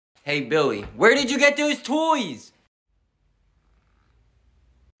Hey, Billy, where did you get those toys?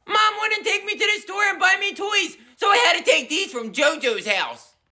 Mom wouldn't take me to the store and buy me toys, so I had to take these from Jojo's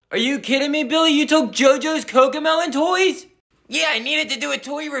house. Are you kidding me, Billy? You took Jojo's Cocomelon toys? Yeah, I needed to do a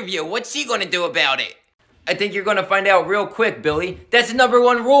toy review. What's she gonna do about it? I think you're gonna find out real quick, Billy. That's the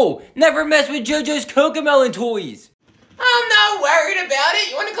 #1 rule. Never mess with Jojo's Cocomelon toys. I'm not worried about it.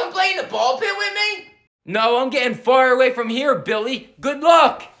 You wanna come play in the ball pit with me? No, I'm getting far away from here, Billy. Good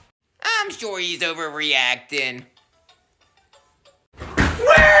luck. I'm sure he's overreacting.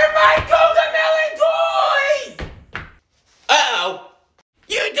 Where are my Cocomelon toys? Uh-oh.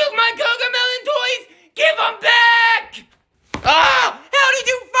 You took my Cocomelon toys? Give them back!